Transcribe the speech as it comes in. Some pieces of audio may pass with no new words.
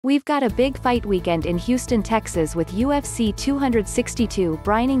We've got a big fight weekend in Houston, Texas with UFC 262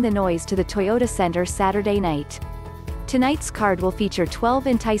 brining the noise to the Toyota Center Saturday night. Tonight's card will feature 12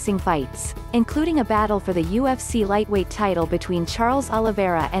 enticing fights, including a battle for the UFC Lightweight title between Charles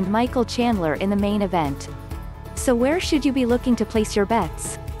Oliveira and Michael Chandler in the main event. So where should you be looking to place your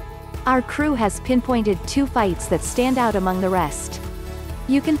bets? Our crew has pinpointed 2 fights that stand out among the rest.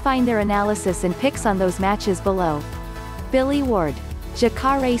 You can find their analysis and picks on those matches below. Billy Ward.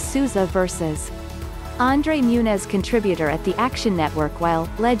 Jacare Souza vs. Andre Muniz, contributor at the Action NetworkWhile,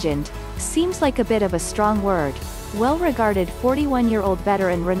 legend, seems like a bit of a strong word. Well-regarded 41-year-old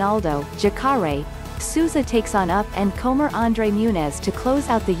veteran Ronaldo, Jacare Souza takes on up-and-comer Andre Muniz to close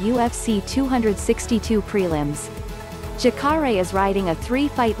out the UFC 262 prelims. Jacare is riding a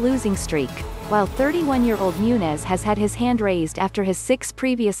 3-fight losing streak, while 31-year-old Muniz has had his hand raised after his 6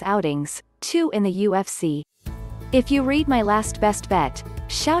 previous outings, 2 in the UFC. If you read my last best bet,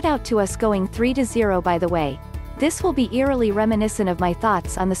 shout out to us going 3-0 by the way. This will be eerily reminiscent of my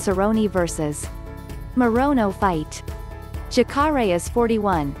thoughts on the Cerrone vs. Morono fight. Jacare is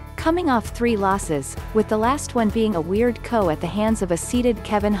 41, coming off 3 losses, with the last one being a weird KO at the hands of a seated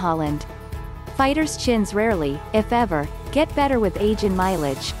Kevin Holland. Fighters' chins rarely, if ever, get better with age and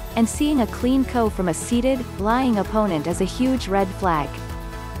mileage, and seeing a clean KO from a seated, lying opponent is a huge red flag.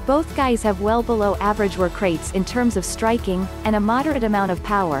 Both guys have well below average workrates in terms of striking, and a moderate amount of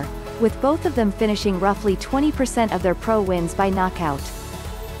power, with both of them finishing roughly 20% of their pro wins by knockout.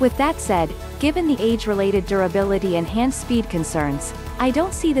 With that said, given the age-related durability and hand speed concerns, I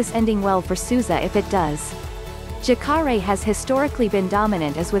don't see this ending well for Souza if it does. Jacare has historically been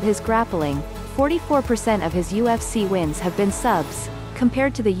dominant as with his grappling, 44% of his UFC wins have been subs,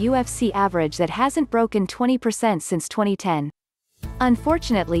 compared to the UFC average that hasn't broken 20% since 2010.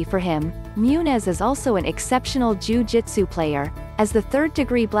 Unfortunately for him, Muniz is also an exceptional Jiu-Jitsu player, as the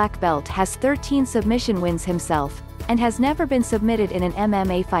third-degree black belt has 13 submission wins himself, and has never been submitted in an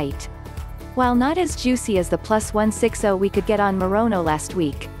MMA fight. While not as juicy as the +160 we could get on Morono last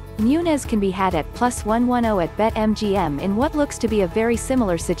week, Muniz can be had at +110 at BetMGM in what looks to be a very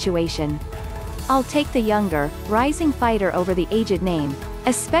similar situation. I'll take the younger, rising fighter over the aged name,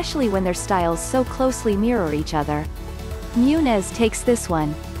 especially when their styles so closely mirror each other. Muniz takes this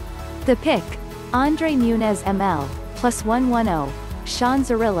one. The pick: Andre Muniz ML, +110, Sean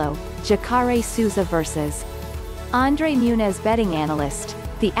Zerillo, Jacare Souza vs. Andre Muniz Betting Analyst,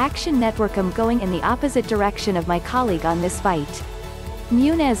 the Action NetworkI'm going in the opposite direction of my colleague on this fight.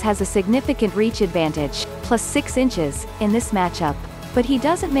 Muniz has a significant reach advantage, +6 inches, in this matchup, but he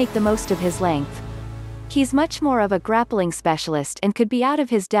doesn't make the most of his length. He's much more of a grappling specialist and could be out of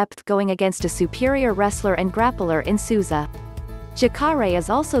his depth going against a superior wrestler and grappler in Souza. Jacare is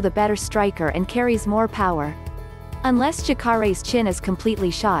also the better striker and carries more power. Unless Jacare's chin is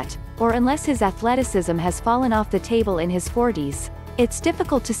completely shot, or unless his athleticism has fallen off the table in his 40s, it's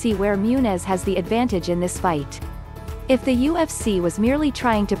difficult to see where Muniz has the advantage in this fight. If the UFC was merely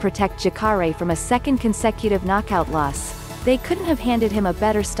trying to protect Jacare from a second consecutive knockout loss, they couldn't have handed him a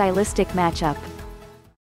better stylistic matchup.